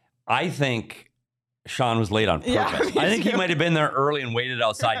 I think Sean was late on purpose. Yeah, I think he might have been there early and waited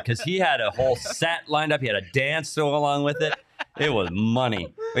outside because he had a whole set lined up. He had a dance to go along with it. It was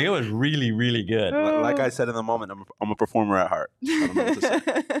money. Like, it was really, really good. Like I said in the moment, I'm a performer at heart. I don't know what to say.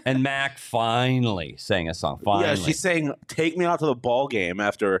 And Mac finally sang a song. Finally. Yeah, she's saying, take me out to the ball game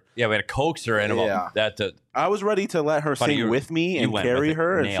after. Yeah, we had a coax her in about that. I was ready to let her sing with me and carry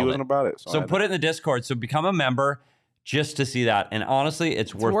her, and she wasn't about it. So put it in the Discord. So become a member just to see that. And honestly,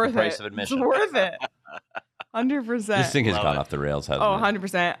 it's worth the price of admission. It's worth it. 100%. This thing has gone off the rails, hasn't it?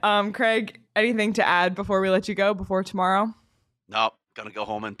 100%. Craig, anything to add before we let you go before tomorrow? No, gonna go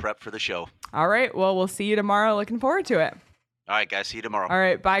home and prep for the show. All right. Well, we'll see you tomorrow. Looking forward to it. All right, guys. See you tomorrow. All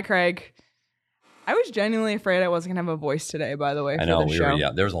right. Bye, Craig. I was genuinely afraid I wasn't gonna have a voice today. By the way, I for know the show.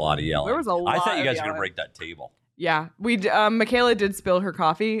 there was a lot of yelling. There was a I lot thought you of guys were yelling. gonna break that table. Yeah, Michaela did spill her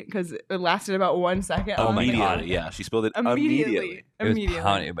coffee because it lasted about 1 second. Oh my Immediately, God. yeah, she spilled it immediately. It was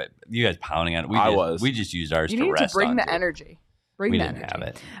pounding, but you guys pounding on it. We just used ours You to need rest to bring onto. the energy. Bring We the didn't energy.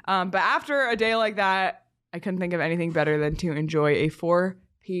 have it. But after a day like that, I couldn't think of anything better than to enjoy a Four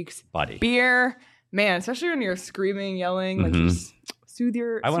Peaks Buddy. beer. Man, especially when you're screaming, yelling, like Mhm. just soothe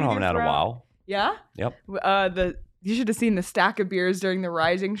your. I went soothe home your and had a throat. wow. Yeah. Yep. You should have seen the stack of beers during the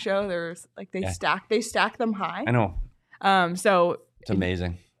Rising show. There's like they stack them high. I know. So It's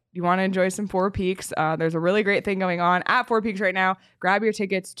amazing. you want to enjoy some Four Peaks, there's a really great thing going on at Four Peaks right now. Grab your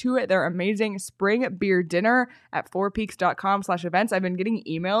tickets to their amazing spring beer dinner at fourpeaks.com/events. I've been getting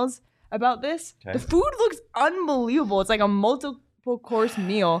emails about this. Okay. The food looks unbelievable. It's like a multiple course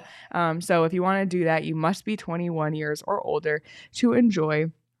meal. So if you want to do that, you must be 21 years or older to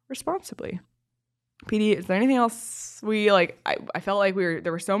enjoy responsibly. PD, is there anything else we like? I felt like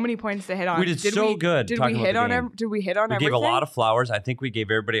there were so many points to hit on. We did so good Did talking we about hit the on? game. Did we hit on We everything? gave a lot of flowers. I think we gave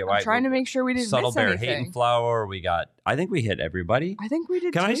everybody a I'm trying to make sure we didn't Subtle miss Bear anything. Hayden flower. I think we hit everybody. I think we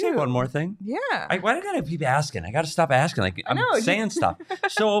did. Can I say too. one more thing? Yeah. Why do I gotta keep asking? I gotta stop asking. Like I'm know, saying stuff.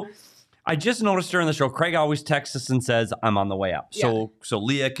 So I just noticed during the show, Craig always texts us and says, "I'm on the way up." So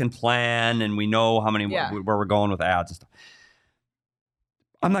Leah can plan, and we know how many where we're going with ads and stuff.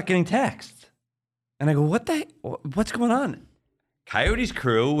 I'm not getting texts, and I go, what's going on? Coyotes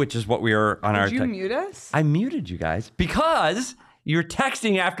crew, which is what we are on our. Did you mute us? I muted you guys because you're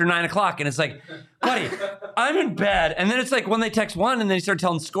texting after 9 o'clock, and it's like, buddy, I'm in bed. And then it's like when they text one, and then they start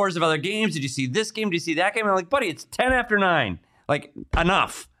telling scores of other games. Did you see this game? Did you see that game? And I'm like, buddy, it's 10 after 9. Like,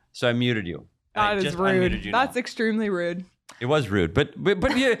 enough. So I muted you. That is rude. You That's now. extremely rude. It was rude, but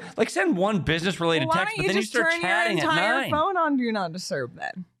you like send one business related Why text, don't but then you just start turn chatting your at entire 9. phone on Do Not Disturb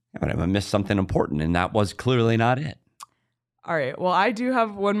then? Yeah, but I missed something important, and that was clearly not it. All right. Well, I do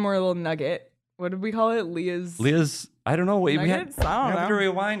have one more little nugget. What did we call it? Leah's. I don't know. We had Nuggets? I don't have to know.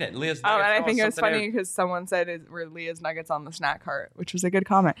 rewind it. Leah's. Oh, and Nuggets. I think it was Something funny because someone said were Leah's Nuggets on the snack cart, which was a good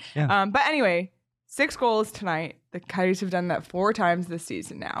comment. Yeah. But anyway, 6 goals tonight. The Coyotes have done that 4 times this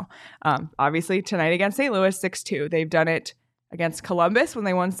season now. Obviously, tonight against St. Louis, 6-2. They've done it against Columbus when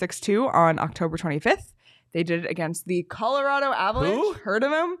they won 6-2 on October 25th. They did it against the Colorado Avalanche. Who? Heard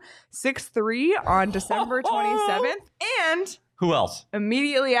of them? 6-3 on December 27th. And Who else?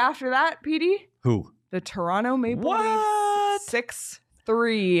 immediately after that, PD, Who? the Toronto Maple What? Leafs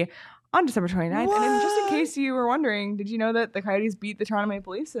 6-3 on December 29th. And then just in case you were wondering, did you know that the Coyotes beat the Toronto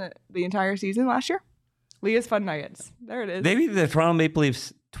Maple Leafs the entire season last year? Leah's Fun Nuggets. There it is. They beat the Toronto Maple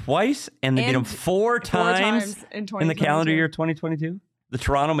Leafs twice, and they beat them 4 times in in the calendar 2022. year 2022. The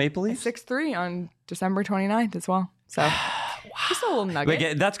Toronto Maple Leafs. 6-3 on December 29th as well. So just a little But nugget.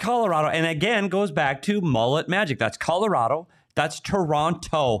 again, that's Colorado, and again goes back to Mullet Magic. That's Colorado. That's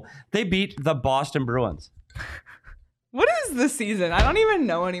Toronto. They beat the Boston Bruins. What is this season? I don't even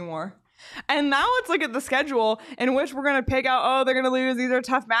know anymore. And now let's look at the schedule in which we're going to pick out, oh, they're going to lose. These are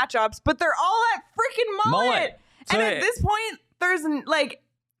tough matchups. But they're all at freaking Mullet. So And at this point, there's like,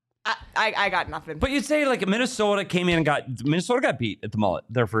 I got nothing. But you'd say like Minnesota came in and Minnesota got beat at the Mullet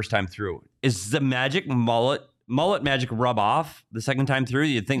their first time through. Is the Magic Mullet Magic rub off the second time through?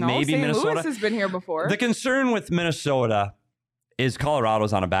 You'd think No, maybe St. Minnesota Louis has been here before. The concern with Minnesota is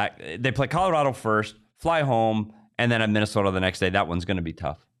Colorado's on a back. They play Colorado first, fly home, and then at Minnesota the next day. That one's going to be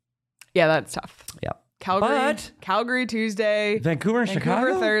tough. Yeah, that's tough. Yeah. Calgary Tuesday. Vancouver and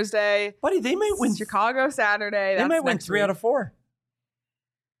Chicago Thursday. Buddy, they might win. Chicago Saturday. They might win 3 out of 4.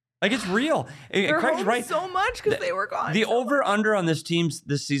 Like, it's real. They're Craig's home right. so much because they were gone. The so over-under on this team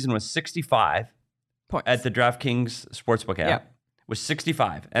this season was 65 points at the DraftKings Sportsbook app. Yep. Was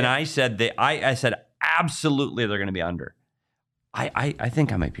 65. And I said I said absolutely they're going to be under. I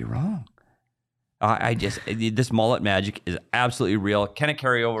think I might be wrong. This Mullet Magic is absolutely real. Can it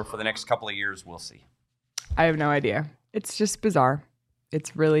carry over for the next couple of years? We'll see. I have no idea. It's just bizarre.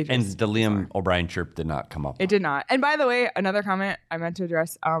 It's really just And the Liam bizarre. O'Brien chirp did not come up. It did not. And by the way, another comment I meant to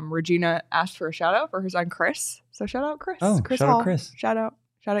address. Regina asked for a shout out for her son Chris. So shout out Chris. Oh, Chris shout out Hall. Chris. Shout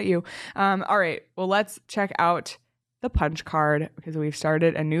out you. All right. Well, let's check out the punch card because we've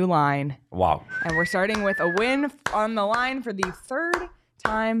started a new line. Wow. And we're starting with a win on the line for the 3rd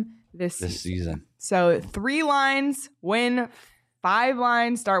time this season. So 3 lines, win. 5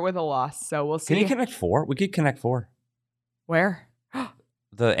 lines, start with a loss. So we'll see. Can you connect 4? We could connect 4. Where?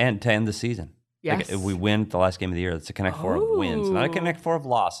 To end the season. Yes. Like if we win the last game of the year, that's a connect 4 of wins, not a Ooh. connect 4 of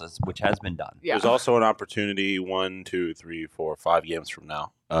losses, which has been done. Yeah. There's also an opportunity 1, 2, 3, 4, 5 games from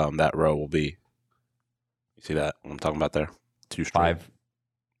now. That row will be. You see that? What I'm talking about there? 2 straight. 5.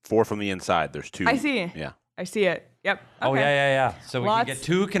 4 from the inside. There's 2. I see. Yeah. I see it. Yep. Oh, Okay. yeah. So we can Lots. get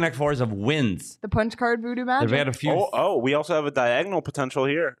 2 Connect 4s of wins. The punch card voodoo We magic. had a few. We also have a diagonal potential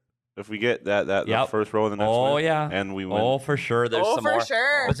here. If we get that Yep. first row of the next Oh, win, yeah. and we win. Oh, for sure. There's some for more.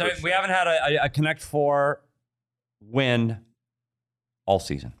 sure. But we haven't had a Connect 4 win all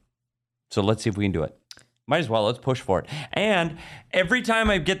season. So let's see if we can do it. Might as well. Let's push for it. And every time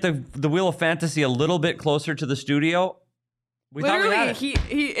I get the Wheel of Fantasy a little bit closer to the studio, we thought we had Literally, it.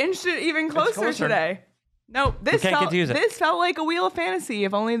 he inched it even closer closer. today. No, this can't get to use it. This felt like a Wheel of Fantasy.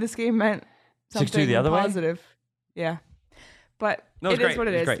 If only this game meant 6-2 something the other way? positive. Yeah, but No, it was it great. is what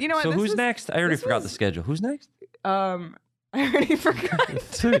it was is. great. You know what? So this who's was- next? I already this forgot the was- schedule. Who's next? I already forgot.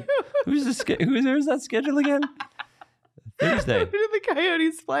 Who's that schedule again? Thursday. Who did the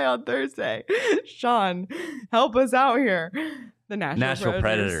Coyotes play on Thursday? Sean, help us out here. The Nashville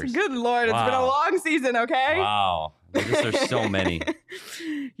Predators. Good Lord, it's been a Wow. long season, okay? Wow. There's so many.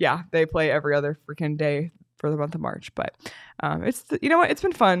 Yeah, they play every other freaking day for the month of March. But you know what? It's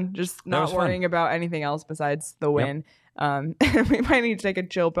been fun just not was fun. worrying about anything else besides the win. We might need to take a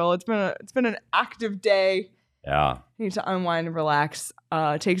chill pill. It's been an active day. Yeah. Need to unwind and relax.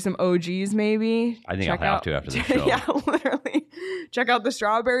 Take some OGs maybe. I think I'll have to after the show. Yeah, literally. Check out the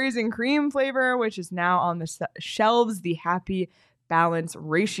strawberries and cream flavor, which is now on the shelves. The Happy Balance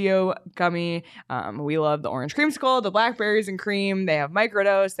Ratio gummy. We love the orange creamsicle, the blackberries and cream. They have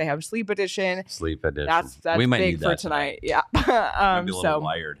microdose. They have sleep edition. Sleep edition. That's we might big need for that tonight. Yeah. Might be a little So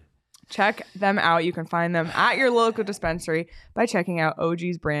wired. check them out. You can find them at your local dispensary by checking out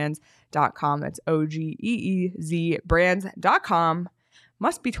ogsbrands.com. That's OGEEZ brands.com.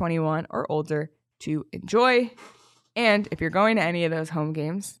 Must be 21 or older to enjoy. And if you're going to any of those home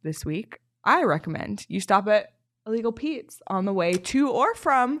games this week, I recommend you stop at Illegal Pete's on the way to or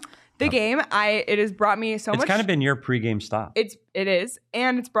from the game. It has brought me so much. It's kind of been your pregame stop. It is,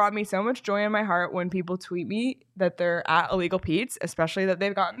 and it's brought me so much joy in my heart when people tweet me that they're at Illegal Pete's, especially that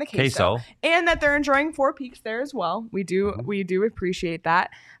they've gotten the queso, and that they're enjoying Four Peaks there as well. We do appreciate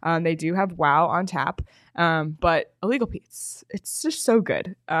that. They do have WoW on tap, but Illegal Pete's, it's just so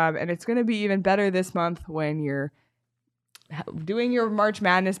good, and it's going to be even better this month when you're doing your March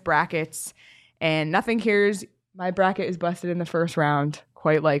Madness brackets, and nothing cures. My bracket is busted in the first round,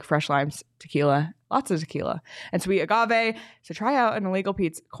 quite like Fresh Lime's tequila. Lots of tequila and sweet agave. So try out an Illegal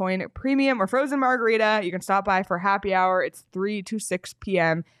Pete's Coin Premium or Frozen Margarita. You can stop by for happy hour. It's 3 to 6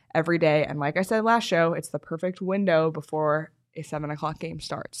 p.m. every day. And like I said last show, it's the perfect window before a 7 o'clock game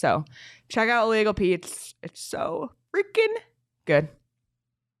starts. So check out Illegal Pete's. It's so freaking good.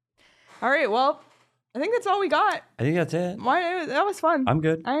 All right, well, I think that's all we got. I think that's it. That was fun. I'm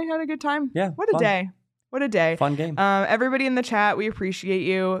good. I had a good time. Yeah, What a fun. day. What a day. Fun game. Everybody in the chat, we appreciate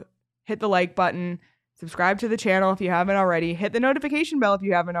you. Hit the like button. Subscribe to the channel if you haven't already. Hit the notification bell if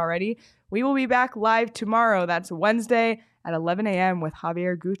you haven't already. We will be back live tomorrow. That's Wednesday at 11 a.m. with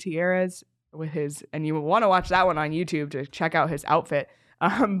Javier Gutierrez and you will want to watch that one on YouTube to check out his outfit.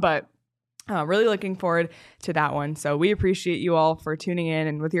 But really looking forward to that one. So we appreciate you all for tuning in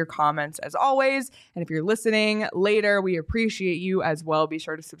and with your comments as always. And if you're listening later, we appreciate you as well. Be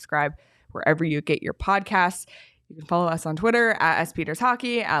sure to subscribe wherever you get your podcasts. You can follow us on Twitter at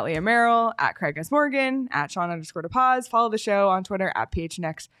SPetersHockey, at Leah Merrill, at Craig S. Morgan, at Sean_DePaz. Follow the show on Twitter at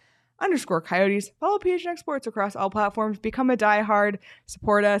PHNX_Coyotes. Follow PHNX Sports across all platforms. Become a diehard.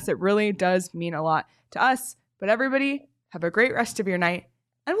 Support us. It really does mean a lot to us. But everybody, have a great rest of your night,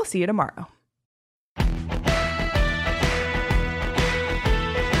 and we'll see you tomorrow.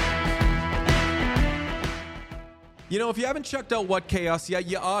 You know, if you haven't checked out What Chaos yet,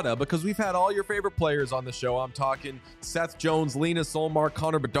 you oughta, because we've had all your favorite players on the show. I'm talking Seth Jones, Lena Solmar,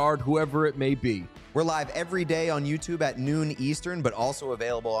 Connor Bedard, whoever it may be. We're live every day on YouTube at noon Eastern, but also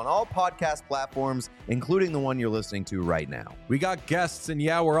available on all podcast platforms, including the one you're listening to right now. We got guests, and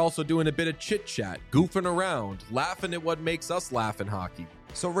yeah, we're also doing a bit of chit-chat, goofing around, laughing at what makes us laugh in hockey.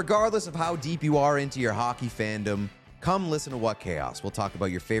 So regardless of how deep you are into your hockey fandom, come listen to What Chaos. We'll talk about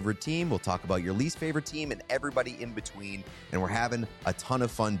your favorite team, we'll talk about your least favorite team, and everybody in between, and we're having a ton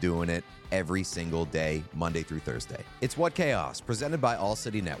of fun doing it every single day, Monday through Thursday. It's What Chaos, presented by All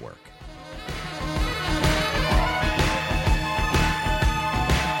City Network.